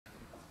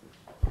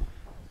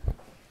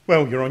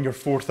Well, you're on your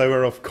fourth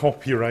hour of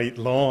copyright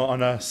law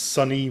on a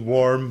sunny,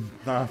 warm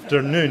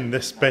afternoon.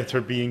 This better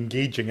be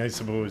engaging, I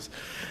suppose.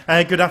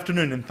 Good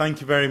afternoon, and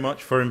thank you very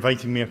much for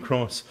inviting me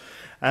across.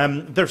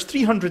 There's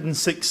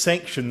 306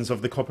 sections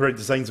of the Copyright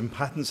Designs and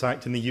Patents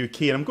Act in the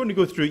UK, and I'm going to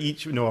go through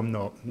each. No, I'm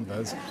not.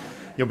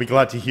 You'll be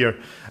glad to hear.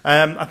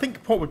 I think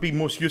what would be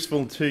most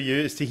useful to you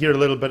is to hear a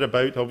little bit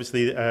about,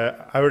 obviously,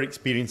 our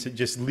experience at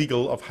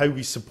JiscLegal of how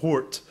we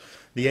support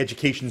the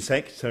education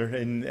sector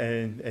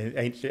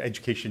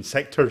education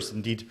sectors,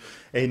 indeed,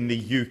 in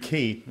the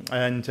UK,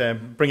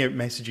 and bring out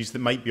messages that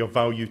might be of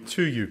value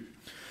to you.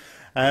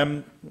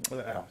 Shall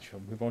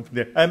move on from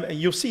there.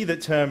 You'll see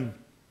that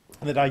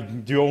that I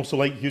do also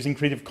like using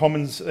Creative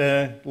Commons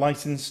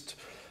licensed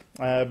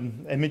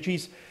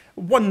images.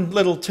 One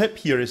little tip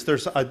here is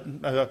there's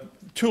a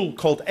tool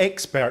called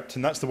Expert,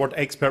 and that's the word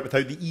expert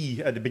without the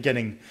E at the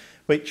beginning,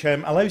 which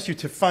allows you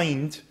to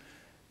find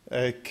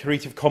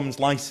Creative Commons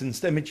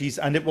licensed images,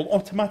 and it will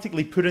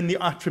automatically put in the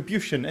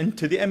attribution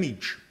into the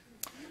image,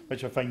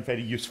 which I find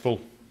very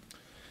useful.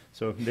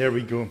 So there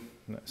we go.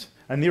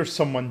 And there's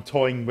someone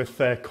toying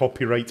with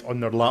copyright on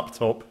their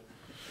laptop.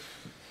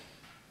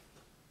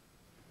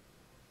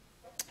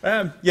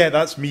 Yeah,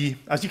 that's me.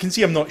 As you can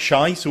see, I'm not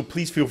shy, so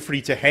please feel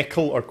free to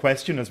heckle or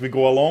question as we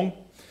go along.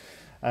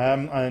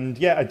 And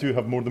yeah, I do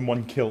have more than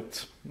one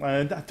kilt.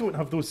 And I don't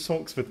have those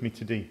socks with me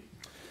today.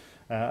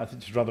 I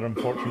think it's rather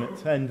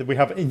unfortunate. And we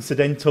have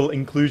incidental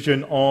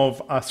inclusion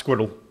of a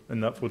squirrel in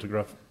that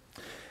photograph.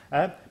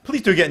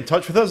 Please do get in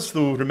touch with us,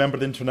 though remember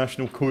the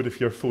international code if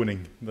you're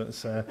phoning.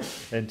 That's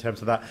in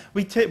terms of that.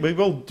 We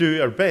will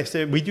do our best.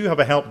 We do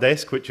have a help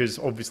desk, which is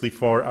obviously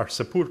for our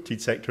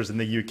supported sectors in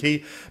the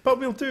UK, but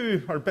we'll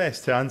do our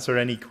best to answer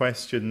any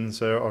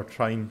questions or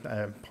try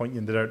and point you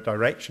in the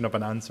direction of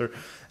an answer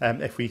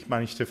if we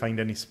manage to find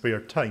any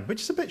spare time,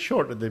 which is a bit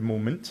short at the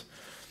moment.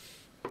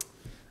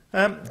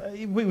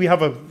 We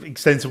have an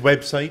extensive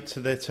website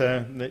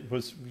that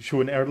was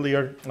shown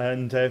earlier,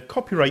 and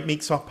copyright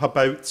makes up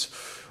about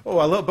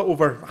a little bit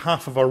over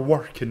half of our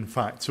work, in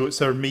fact, so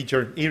it's our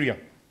major area.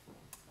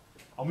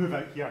 I'll move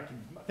out here.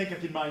 I think I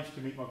can manage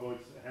to make my voice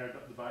heard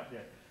up the back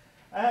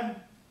there.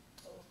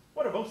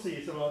 What I will say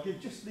is,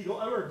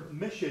 JiscLegal, our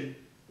mission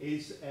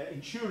is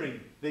ensuring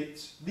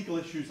that legal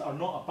issues are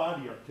not a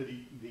barrier to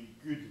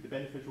the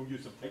beneficial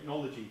use of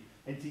technology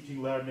in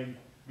teaching, learning,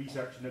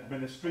 research and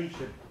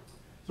administration.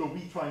 So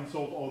we try and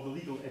solve all the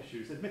legal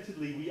issues.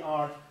 Admittedly, we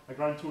are a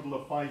grand total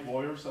of 5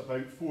 lawyers,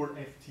 about 4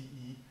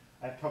 FTE,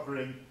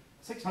 covering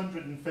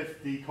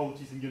 650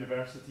 colleges and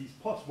universities,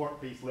 plus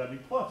work-based learning,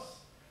 plus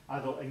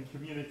adult and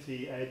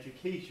community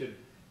education.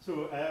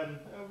 So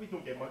we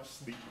don't get much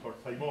sleep or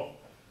time off.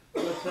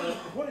 But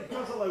what it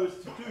does allow us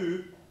to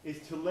do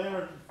is to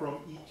learn from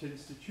each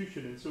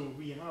institution, and so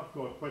we have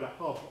got quite a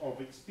hub of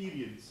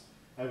experience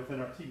within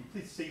our team.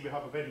 Please say we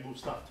have a very low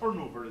staff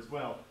turnover as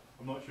well.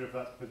 I'm not sure if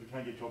that's because we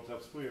can't get jobs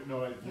elsewhere.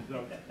 No,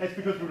 it's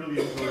because we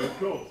really enjoy our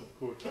jobs, of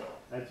course.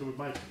 And so we've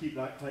managed to keep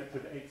that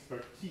collective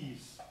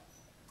expertise.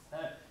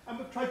 And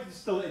we've tried to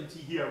distill it into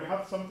here. We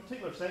have some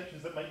particular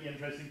sections that might be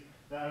interesting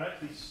that are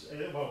actually,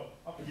 well,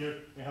 up here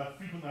we have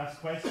frequently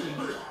asked questions.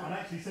 And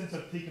actually, since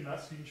I've taken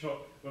that screenshot,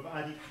 we've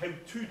added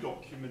how-to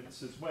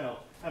documents as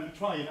well. And we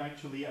try and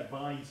actually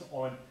advise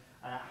on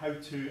how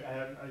to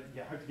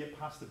get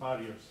past the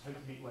barriers, how to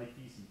make life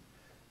easy.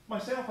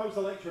 Myself, I was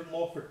a lecturer in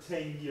law for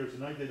 10 years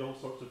and I did all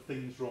sorts of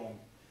things wrong.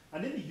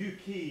 And in the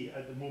UK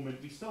at the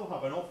moment, we still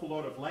have an awful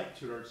lot of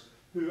lecturers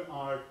who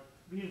are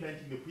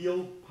reinventing the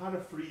wheel,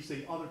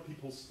 paraphrasing other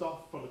people's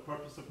stuff for the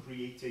purpose of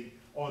creating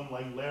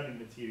online learning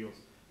materials,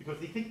 because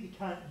they think they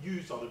can't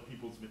use other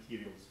people's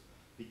materials.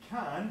 They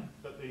can,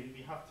 but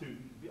they have to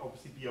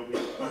obviously be aware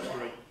of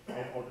copyright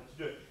in order to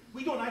do it.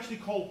 We don't actually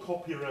call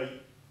copyright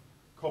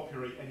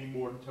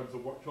anymore in terms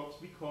of workshops.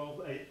 We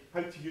call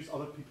how to use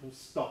other people's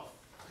stuff.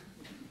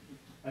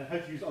 And how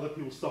to use other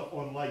people's stuff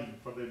online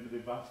for the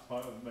vast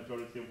part of the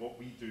majority of what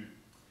we do.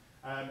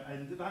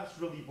 And that's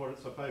really what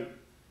it's about.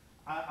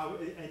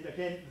 And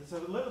again, there's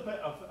a little bit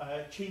of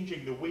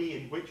changing the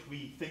way in which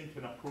we think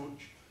and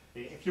approach.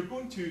 If you're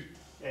going to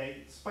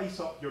spice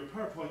up your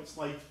PowerPoint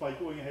slides by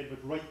going ahead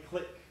with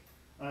right-click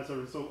as a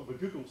result of a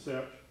Google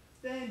search,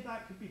 then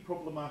that could be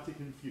problematic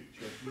in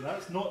future. And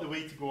that's not the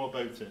way to go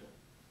about it.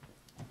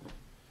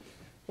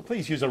 Well,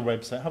 please use our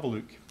website, have a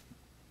look.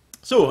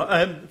 So,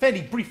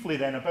 very briefly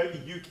then, about the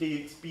UK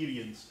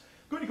experience.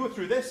 I'm going to go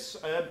through this,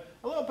 a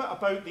little bit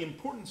about the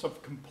importance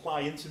of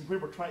compliance and where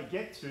we're trying to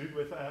get to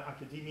with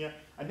academia,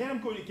 and then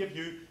I'm going to give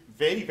you,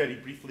 very, very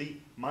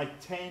briefly, my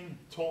 10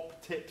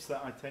 top tips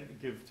that I tend to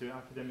give to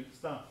academic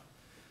staff.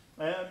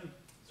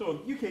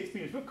 So, UK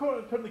experience. We've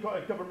currently got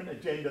a government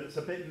agenda that's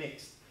a bit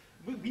mixed.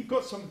 We've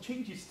got some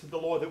changes to the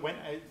law that went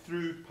out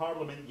through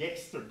Parliament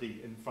yesterday,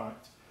 in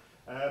fact.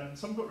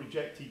 Some got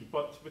rejected,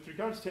 but with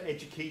regards to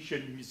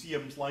education,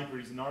 museums,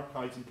 libraries and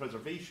archives and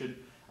preservation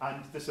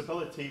and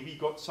disability, we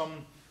got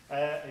some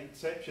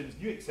exceptions,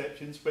 new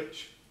exceptions,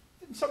 which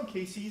in some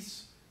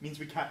cases means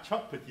we catch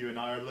up with you in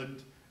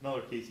Ireland. In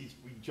other cases,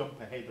 we jump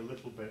ahead a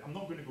little bit. I'm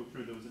not going to go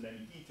through those in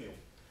any detail.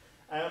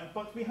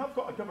 But we have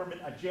got a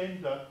government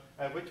agenda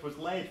which was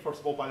led,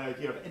 first of all, by the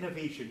idea of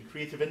innovation,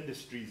 creative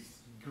industries,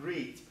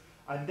 great.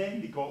 And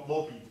then they got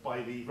lobbied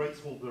by the rights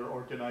holder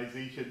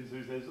organisations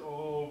who says,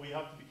 oh, we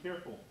have to be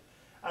careful.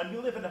 And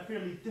we live in a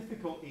fairly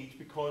difficult age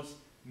because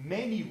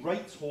many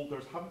rights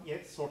holders haven't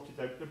yet sorted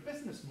out their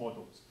business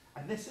models.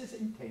 And this is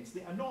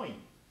intensely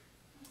annoying.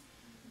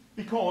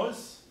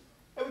 Because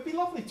it would be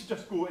lovely to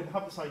just go and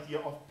have this idea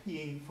of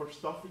paying for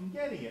stuff and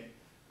getting it.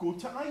 Go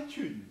to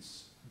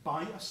iTunes,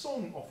 buy a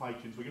song off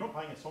iTunes. Well, you're not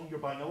buying a song, you're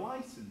buying a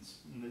license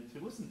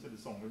to listen to the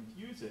song and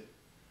to use it.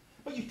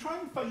 But you try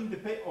and find the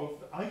bit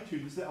of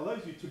iTunes that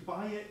allows you to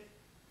buy it,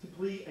 to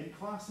play in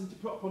class and to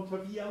put up onto a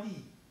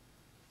VLE.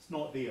 It's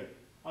not there.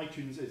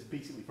 iTunes is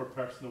basically for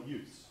personal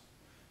use.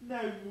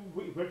 Now,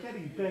 we're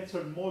getting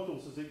better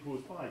models as it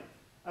goes by.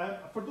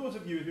 For those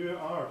of you who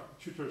are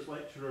tutors,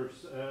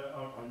 lecturers,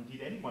 or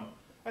indeed anyone,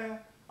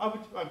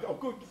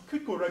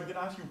 could go around and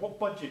ask you, what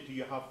budget do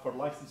you have for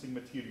licensing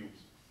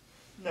materials?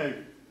 Now,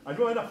 I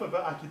know enough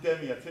about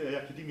academia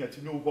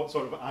to know what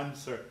sort of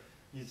answer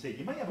you'd say.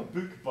 You might have a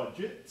book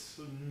budget,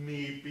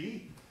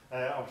 maybe,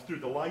 or through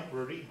the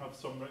library, have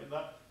some like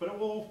that, but it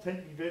will all tend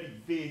to be very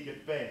vague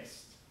at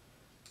best.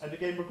 And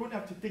again, we're going to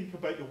have to think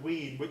about the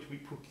way in which we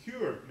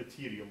procure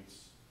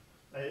materials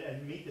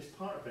and make this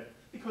part of it.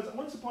 Because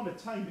once upon a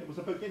time, it was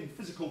about getting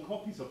physical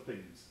copies of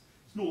things.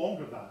 It's no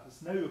longer that.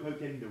 It's now about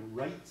getting the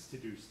rights to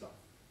do stuff.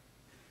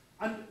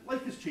 And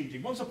life is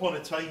changing. Once upon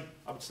a time,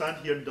 I would stand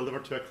here and deliver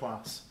to a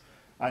class.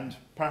 And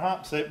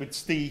perhaps it would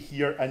stay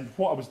here, and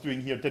what I was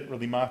doing here didn't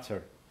really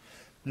matter.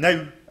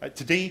 Now,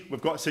 today,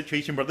 we've got a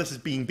situation where this is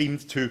being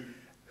beamed to,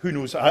 who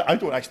knows, I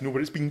don't actually know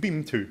where it's being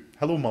beamed to.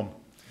 Hello, Mum.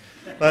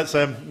 That's,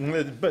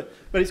 but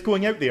it's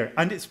going out there,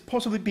 and it's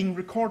possibly being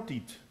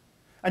recorded.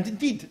 And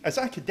indeed, as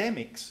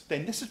academics,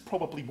 then this is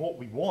probably what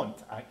we want,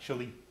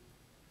 actually.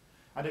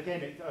 And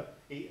again,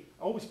 it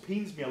always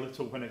pains me a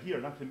little when I hear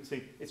an academic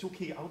say, it's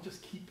okay, I'll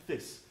just keep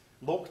this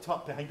locked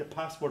up behind a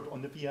password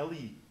on the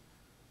VLE.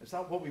 Is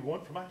that what we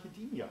want from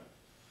academia?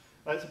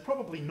 It's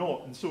probably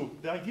not. And so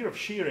the idea of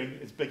sharing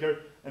is bigger,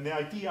 and the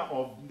idea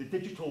of the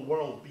digital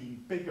world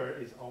being bigger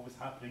is always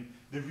happening.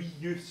 The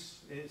reuse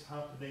is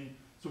happening.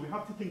 So we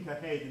have to think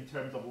ahead in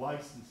terms of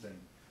licensing.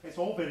 It's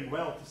all very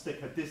well to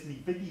stick a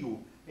Disney video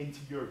into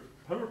your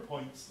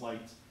PowerPoint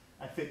slides.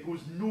 If it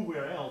goes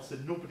nowhere else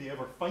and nobody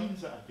ever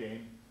finds it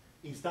again,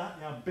 is that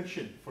the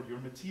ambition for your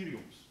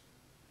materials?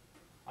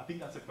 I think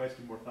that's a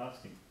question worth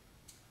asking.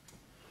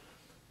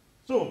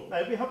 So,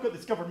 we have got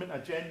this government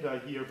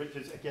agenda here, which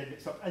is, again,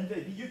 mixed up. And the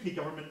UK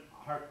government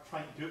are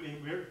trying to do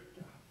it. We're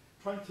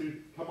trying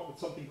to come up with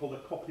something called a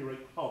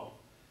copyright hub.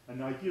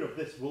 And the idea of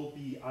this will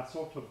be a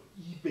sort of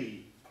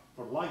eBay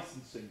for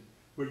licensing,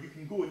 where you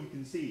can go and you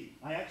can say,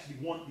 I actually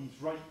want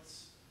these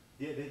rights,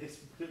 this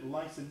particular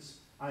license,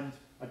 and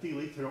a day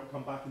later it'll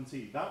come back and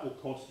say, that will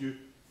cost you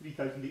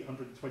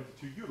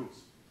 €3,822.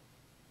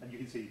 And you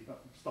can say,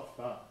 stuff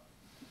that.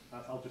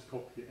 I'll just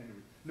copy it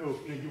anyway. No,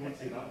 you won't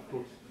say that, of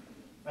course.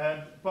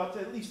 But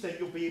at least then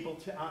you'll be able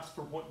to ask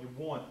for what you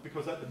want,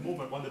 because at the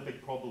moment one of the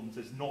big problems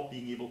is not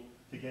being able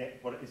to get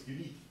what it is you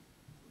need.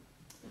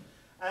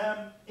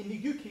 In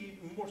the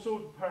UK, more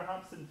so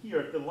perhaps than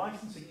here, the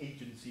licensing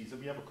agencies,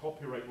 and we have a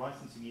copyright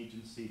licensing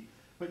agency,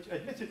 which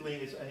admittedly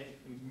is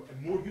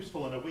more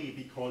useful in a way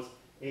because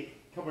it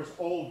covers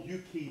all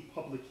UK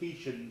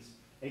publications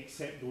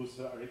except those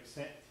that are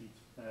accepted.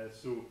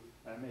 It's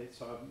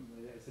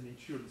an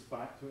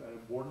insurance-backed,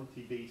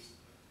 warranty-based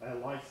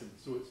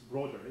license, so it's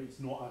broader. It's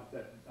not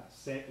a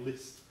set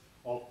list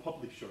of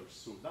publishers,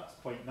 so that's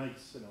quite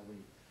nice in a way.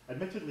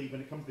 Admittedly,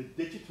 when it comes to the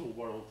digital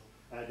world,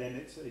 then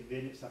it's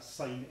a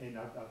sign-in,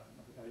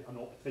 an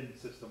opt-in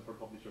system for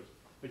publishers,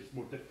 which is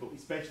more difficult,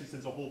 especially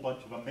since a whole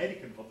bunch of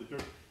American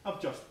publishers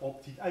have just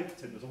opted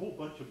out, and there's a whole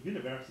bunch of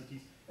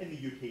universities in the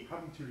UK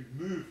having to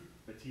remove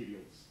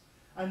materials.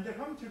 And they're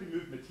having to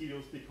remove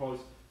materials because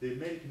the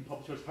American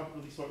publishers haven't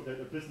really sorted out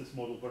their business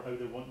model for how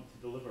they're wanting to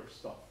deliver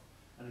stuff.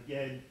 And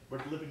again, we're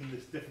living in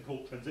this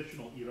difficult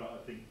transitional era, I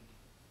think.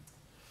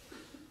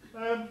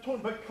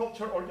 Talking about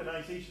culture,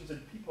 organisations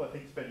and people, I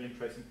think is very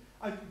interesting.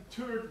 I've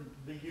toured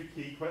the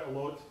UK quite a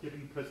lot,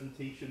 giving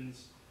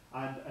presentations,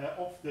 and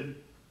often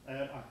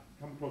I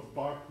come across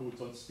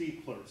barcodes on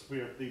staplers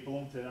where they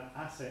belong to an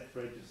asset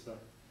register.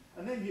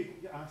 And then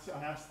I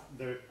asked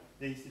the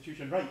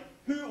institution, right,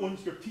 who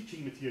owns your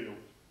teaching material?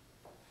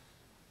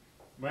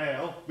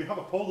 Well, we have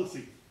a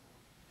policy.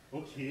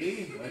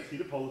 Okay, let's see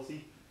the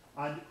policy.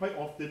 And quite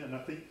often, and I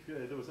think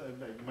there was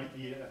might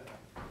be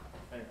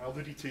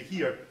alluded to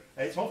here,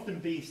 it's often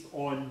based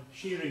on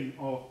sharing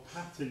of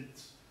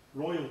patent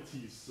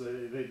royalties,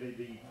 the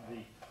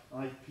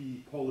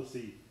IP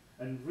policy,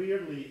 and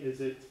rarely is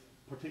it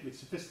particularly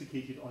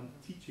sophisticated on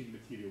teaching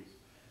materials.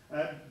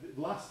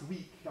 Last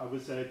week I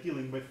was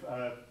dealing with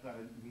an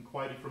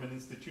inquiry from an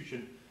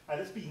institution and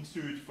it's being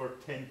sued for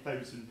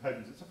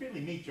 £10,000. It's a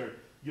fairly major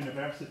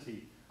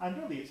university, and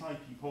really its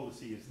IP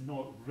policy is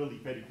not really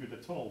very good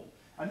at all.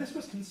 And this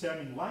was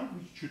concerning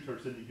language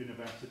tutors in the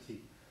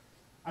university.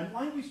 And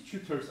language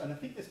tutors, and I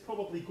think this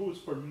probably goes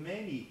for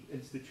many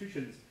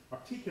institutions, are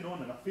taken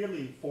on a fairly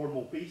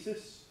informal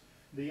basis.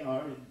 They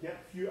get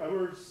a few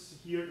hours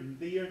here and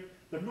there.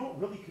 They're not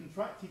really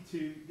contracted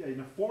to, in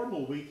a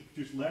formal way, to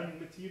produce learning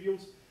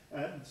materials.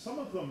 Some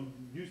of them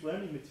use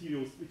learning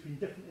materials between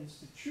different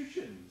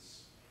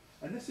institutions.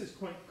 And this is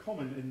quite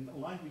common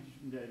in language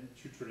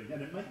tutoring,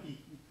 and it might be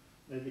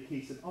the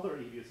case in other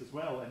areas as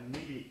well, and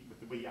maybe with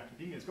the way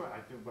academia has got,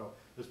 well,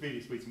 there's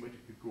various ways in which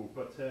it could go,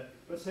 but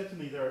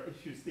certainly there are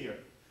issues there.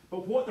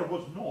 But what there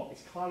was not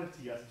is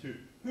clarity as to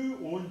who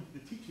owned the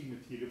teaching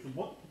materials and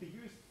what they could be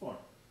used for.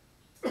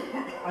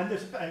 And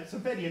there's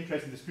some very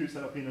interesting disputes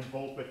that I've been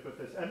involved with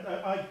this. And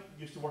I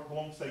used to work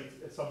alongside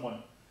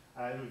someone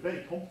who was a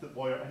very competent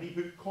lawyer, and he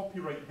would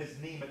copyright his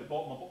name at the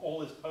bottom of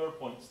all his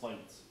PowerPoint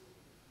slides.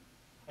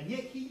 And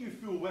yet he knew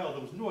full well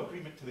there was no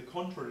agreement to the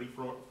contrary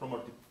from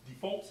our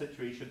default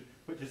situation,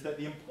 which is that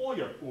the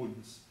employer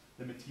owns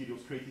the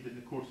materials created in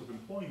the course of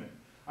employment.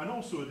 And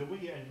also the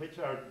way in which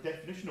our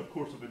definition of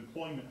course of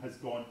employment has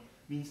gone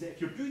means that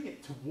if you're doing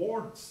it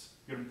towards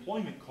your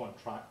employment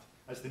contract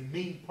as the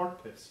main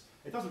purpose,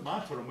 it doesn't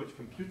matter on which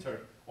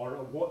computer or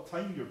at what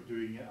time you're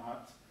doing it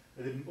at.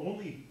 The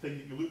only thing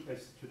that you look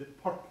is to the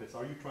purpose.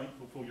 Are you trying to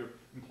fulfill your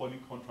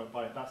employment contract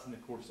by it? That's in the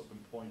course of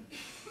employment.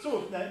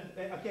 So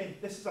again,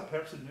 this is a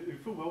person who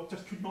full well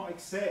just could not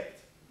accept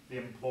the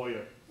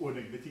employer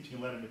owning the teaching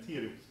and learning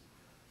materials.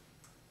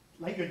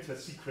 Like into a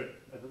secret,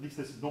 at least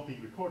this is not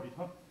being recorded,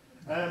 huh?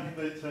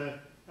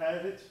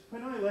 That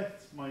when I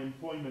left my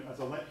employment as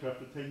a lecturer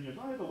after 10 years,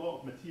 I had a lot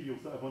of materials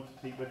that I wanted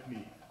to take with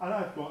me. And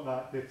I've got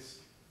that disc.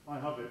 I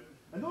have it.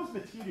 And those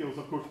materials,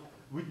 of course,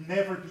 would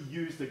never be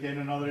used again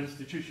in another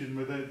institution,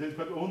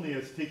 but only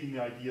as taking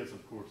the ideas,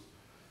 of course.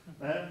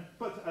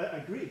 But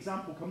a great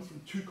example comes from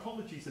two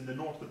colleges in the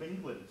north of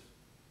England.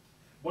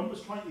 One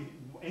was trying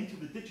to enter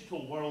the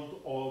digital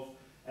world of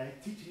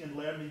teaching and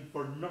learning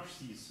for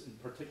nurses in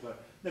particular.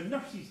 Now,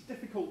 nurses,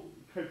 difficult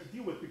crowd to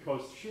deal with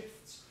because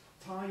shifts,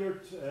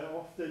 tired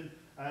often,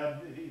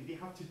 they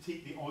have to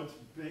take the odd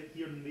bit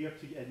here and there,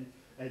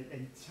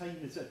 and time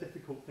is a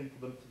difficult thing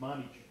for them to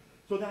manage.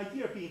 So the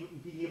idea of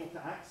being able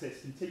to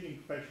access continuing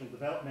professional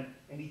development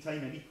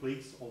anytime, any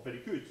place, all very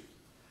good.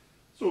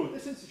 So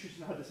this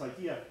institution had this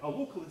idea. A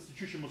local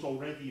institution was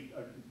already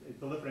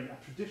delivering a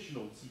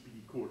traditional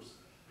CPD course,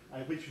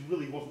 which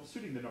really wasn't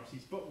suiting the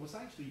nurses, but was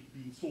actually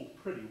being sold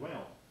pretty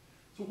well.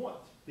 So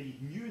what the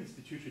new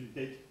institution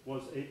did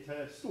was it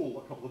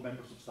stole a couple of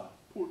members of staff,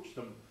 poached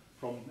them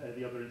from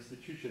the other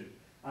institution,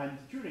 and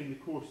during the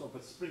course of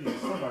the spring and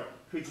summer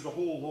created a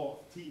whole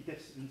lot of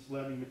distance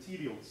learning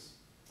materials.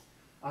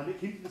 And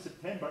it came to the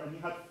September, and we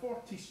had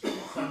 40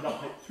 students signed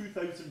up at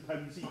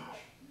 £2,000 each.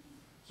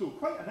 So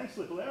quite a nice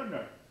little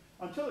earner,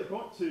 until it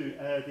got to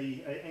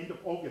the end of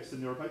August,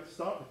 and they were about to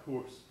start the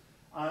course.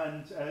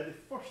 And the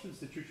first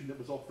institution that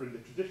was offering the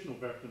traditional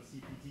version of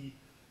CPD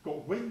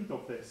got wind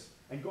of this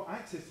and got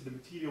access to the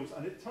materials,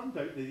 and it turned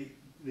out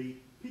the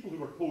people who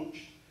were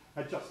poached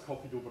had just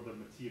copied over their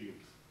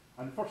materials.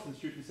 And the first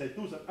institution said,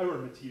 those are our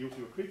materials,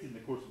 they were created in the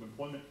course of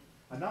employment,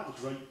 and that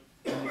was right.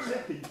 And the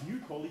second, new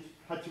college,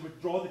 had to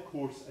withdraw the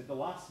course at the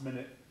last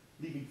minute,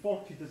 leaving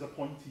 40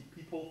 disappointed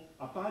people,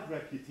 a bad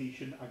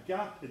reputation, a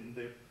gap in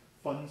the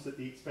funds that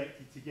they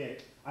expected to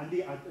get, and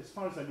they, as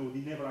far as I know,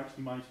 they never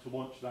actually managed to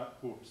launch that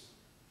course.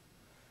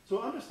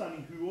 So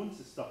understanding who owns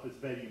this stuff is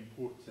very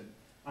important.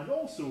 And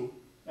also,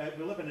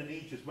 we live in an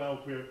age as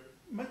well where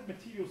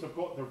materials have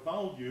got their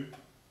value,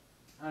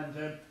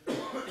 and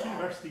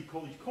University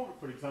College Cork,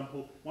 for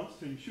example, wants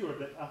to ensure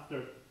that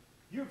after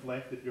you've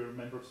left, if you're a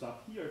member of staff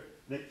here,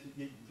 that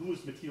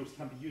those materials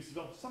can be used as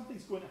well.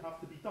 Something's going to have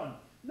to be done.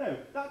 Now,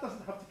 that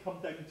doesn't have to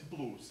come down to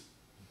blows,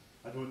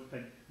 I don't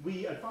think.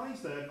 We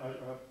advised a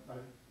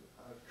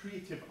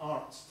creative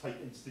arts type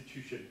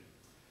institution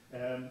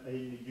in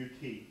the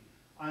UK,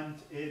 and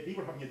they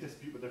were having a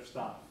dispute with their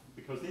staff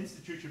because the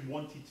institution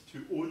wanted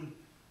to own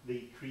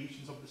the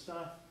creations of the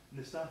staff, and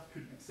the staff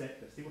couldn't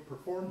accept this. They were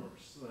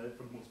performers for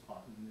the most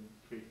part in the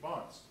creative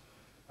arts.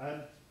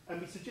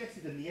 And we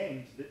suggested in the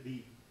end that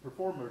the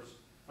performers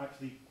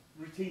actually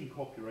retain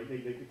copyright.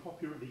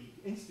 The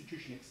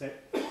institution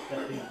accept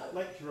that the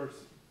lecturers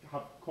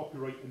have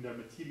copyright in their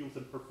materials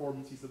and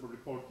performances that were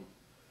recorded,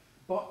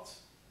 but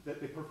that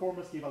the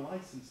performers gave a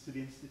license to the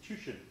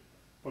institution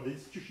for the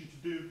institution to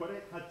do what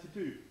it had to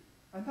do,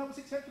 and that was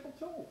acceptable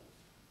to all.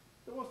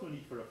 There was no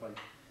need for a fight.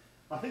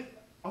 I think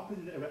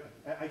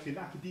actually in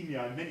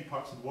academia in many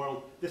parts of the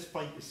world, this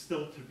fight is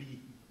still to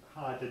be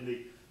had and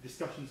the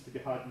discussions to be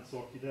had and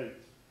sorted out.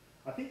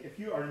 I think if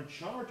you are in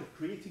charge of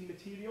creating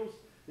materials,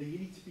 then you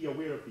need to be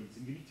aware of these,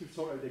 and you need to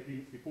sort out the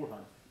agreements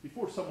beforehand.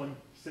 Before someone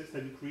sits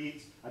down and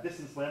creates a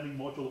distance learning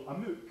module, a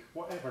MOOC,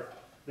 whatever,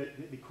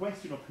 the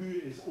question of who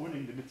is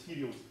owning the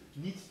materials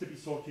needs to be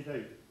sorted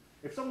out.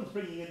 If someone's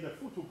bringing in their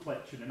photo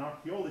collection in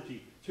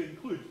archaeology to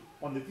include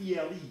on the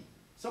VLE,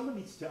 someone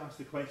needs to ask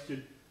the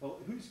question, well,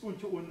 who's going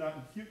to own that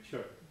in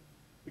future?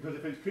 Because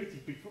if it was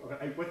created before,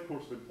 with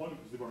course of employment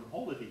because they were on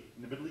holiday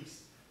in the Middle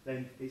East,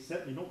 then it's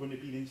certainly not going to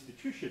be the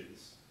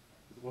institutions,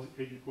 because it wasn't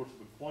created in the course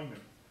of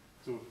employment.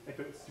 So if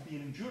it's to be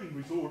an enduring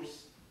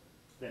resource,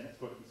 then it's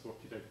got to be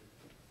sorted out.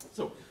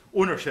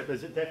 ownership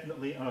is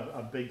definitely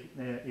a big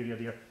area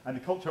there, and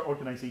the culture,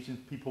 organisations,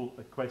 people,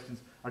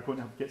 questions are going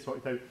to have to get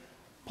sorted out.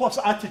 Plus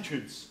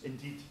attitudes,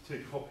 indeed, to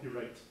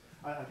copyright.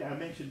 I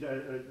mentioned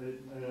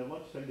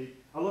lunchtime,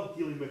 I love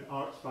dealing with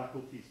arts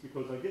faculties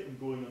because I get them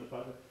going on the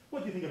fact that, what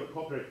do you think about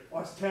copyright? Oh,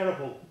 it's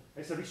terrible.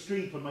 It's a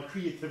restraint on my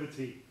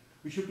creativity.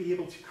 We should be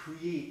able to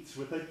create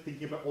without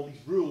thinking about all these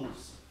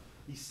rules,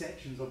 these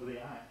sections of the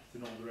Act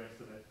and all the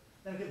rest of it.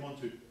 Then I get them on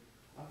to,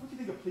 what do you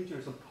think of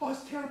plagiarism? Oh,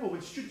 it's terrible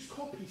when students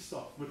copy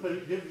stuff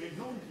without giving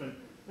acknowledgement.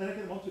 Then I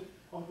get them on to,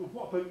 oh,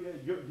 what about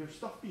your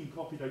stuff being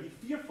copied? Are you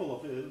fearful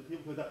of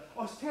people with that?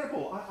 Oh, it's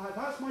terrible.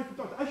 That's my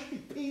product. I should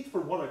be paid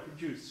for what I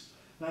produce.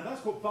 Now,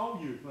 that's got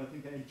value, I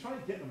think, and trying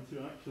to get them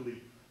to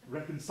actually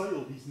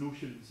reconcile these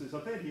notions is a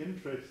very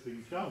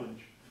interesting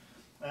challenge.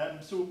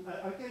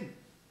 Again,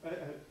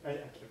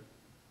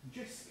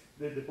 JisC,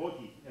 the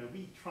body,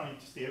 we try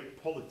to stay out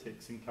of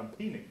politics in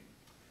campaigning,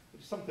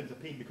 which is sometimes a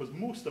pain because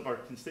most of our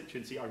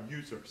constituency are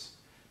users.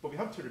 But we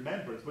have to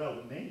remember as well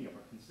that many of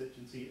our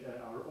constituency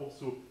are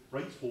also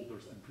rights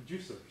holders and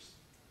producers.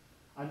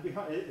 And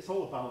it's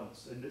all a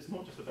balance, and it's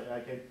not just about,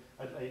 again,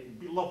 it'd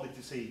be lovely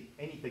to say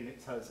anything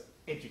that has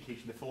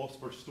education, the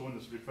philosopher's stone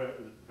is referred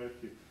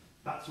to,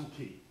 that's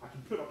okay. I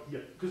can put up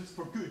here, because it's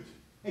for good.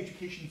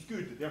 Education's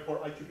good,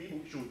 therefore I should be able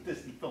to show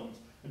Disney films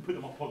and put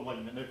them up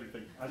online and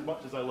everything, as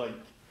much as I like.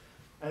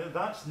 And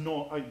that's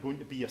not going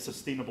to be a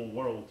sustainable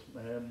world,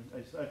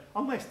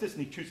 unless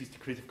Disney chooses to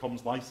Creative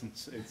Commons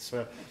license its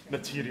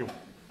material.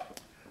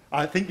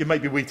 I think you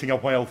might be waiting a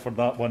while for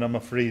that one, I'm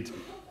afraid.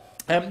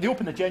 The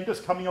open agenda is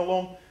coming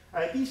along.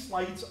 These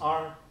slides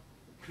are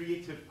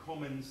Creative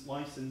Commons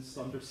licensed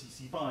under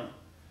CC BY.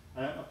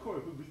 Of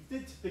course, we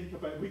did think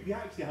about, we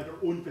actually had our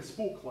own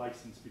bespoke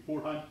license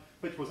beforehand,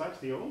 which was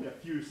actually only a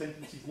few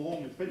sentences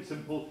long. It's very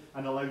simple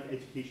and allowed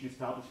education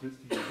establishments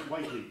to use it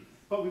widely.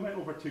 But we went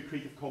over to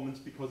Creative Commons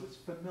because it's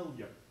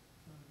familiar.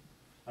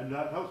 And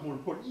that was more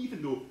important,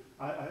 even though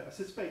I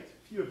suspect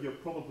few of you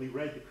have probably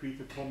read the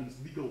Creative Commons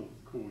legal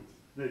code,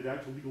 the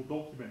actual legal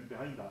document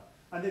behind that.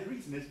 And the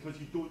reason is because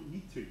you don't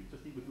need to, you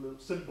just need with little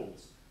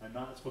symbols, and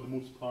that's for the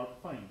most part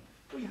fine.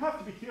 But you have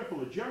to be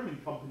careful, a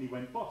German company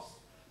went bust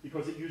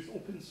because it used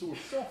open source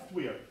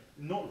software,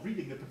 not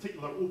reading the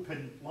particular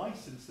open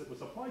license that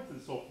was applied to the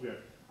software.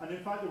 And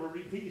in fact, there were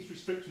various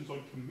restrictions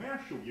on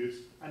commercial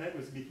use, and it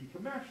was making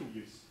commercial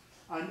use.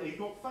 And it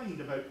got fined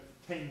about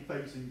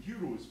 10,000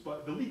 euros,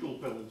 but the legal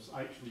bills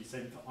actually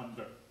sent it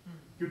under.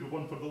 Good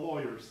one for the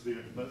lawyers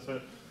there. That's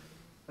it.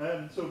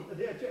 So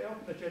the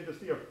open agenda's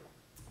there.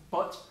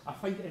 But I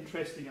find it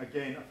interesting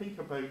again. I think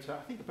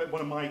about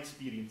one of my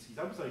experiences.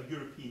 I was a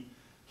European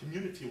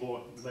community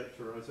law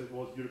lecturer, as it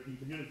was European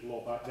community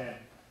law back then.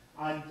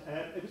 And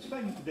it was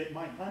found that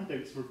my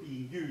handouts were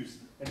being used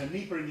in a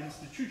neighbouring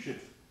institution.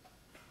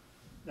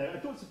 Now, I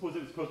don't suppose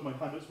it was because my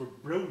handouts were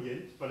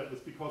brilliant, but it was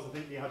because I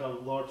think they had a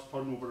large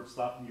turnover of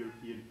staff in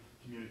European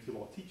community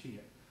law teaching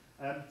it.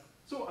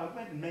 So I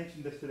went and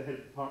mentioned this to the head of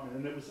the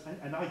department,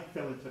 and I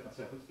fell into it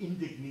myself. It was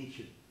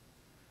indignation.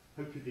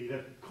 How could they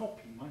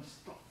copy my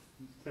stuff?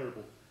 It's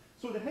terrible.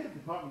 So the head of the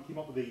department came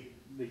up with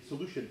the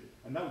solution,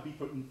 and that would be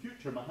for in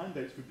future my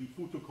handouts would be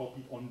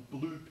photocopied on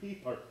blue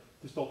paper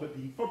to stop it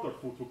being further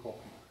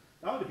photocopied.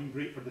 That would have been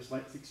great for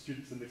dyslexic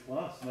students in the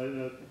class,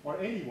 or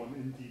anyone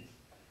indeed.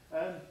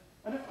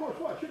 And of course,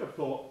 what I should have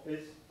thought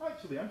is,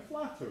 actually, I'm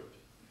flattered.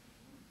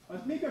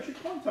 And maybe I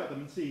should contact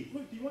them and say,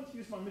 look, do you want to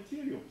use my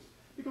materials?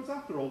 Because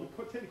after all,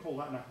 we tend to call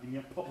that in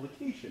academia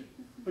publication,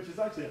 which is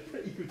actually a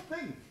pretty good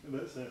thing.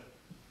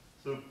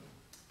 So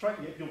trying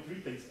to get people to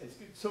read things is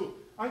good. So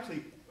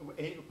actually,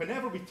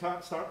 whenever we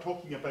start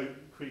talking about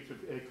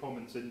Creative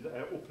Commons and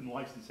open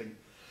licensing,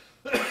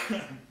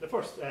 the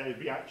first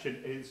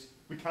reaction is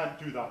we can't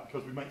do that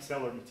because we might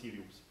sell our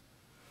materials.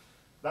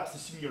 That's the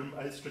senior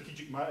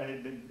strategic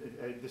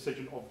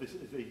decision of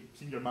the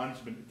senior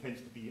management, it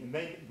tends to be. And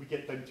then we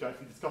get down to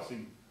actually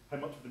discussing how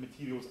much of the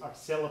materials are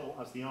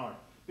sellable as they are.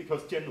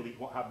 Because generally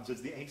what happens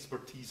is the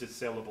expertise is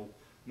sellable,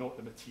 not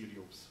the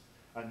materials.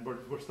 And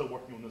we're still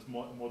working on those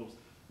models.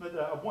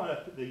 But one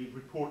of the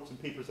reports and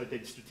papers I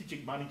did,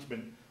 Strategic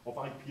Management of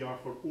IPR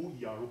for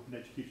OER, Open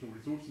Educational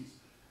Resources,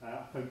 I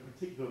found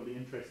particularly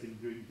interesting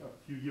doing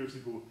a few years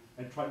ago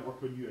and trying to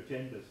work on new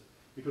agendas.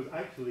 Because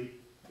actually,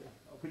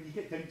 when you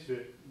get down to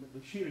it,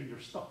 sharing your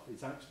stuff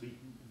is actually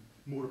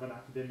more of an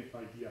academic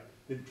idea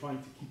than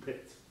trying to keep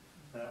it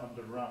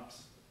under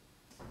wraps.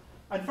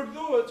 And for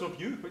those of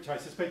you, which I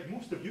suspect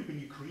most of you, when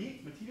you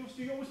create materials,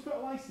 do you always put a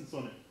license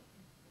on it?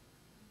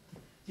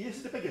 See, this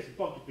is the biggest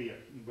bugbear.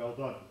 Well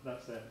done.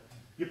 That's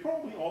you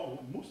probably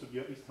all, most of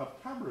you at least,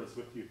 have cameras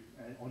with you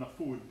on a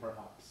phone,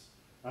 perhaps,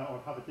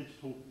 or have a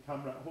digital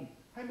camera at home.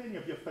 How many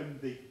of you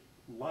found the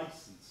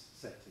license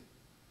setting?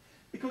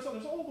 Because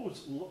there's all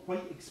those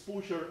white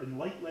exposure and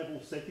light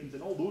level settings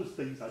and all those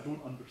things I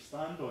don't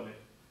understand on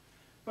it.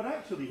 But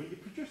actually, when you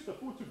produce a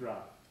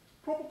photograph,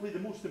 probably the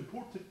most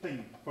important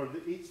thing for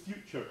its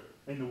future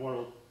in the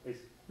world is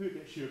who it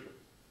gets shared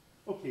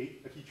with. Okay,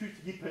 if you choose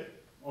to keep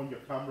it on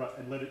your camera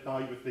and let it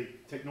die with the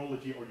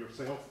technology or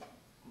yourself,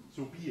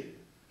 so be it.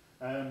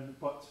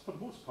 But for the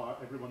most part,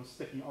 everyone's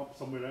sticking it up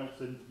somewhere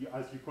else, and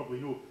as you probably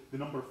know, the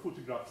number of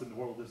photographs in the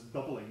world is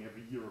doubling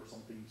every year or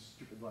something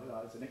stupid like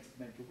that. It's an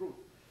exponential growth.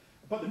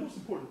 But the most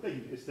important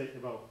thing is that,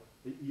 well,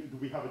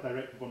 we have a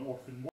directive on orphan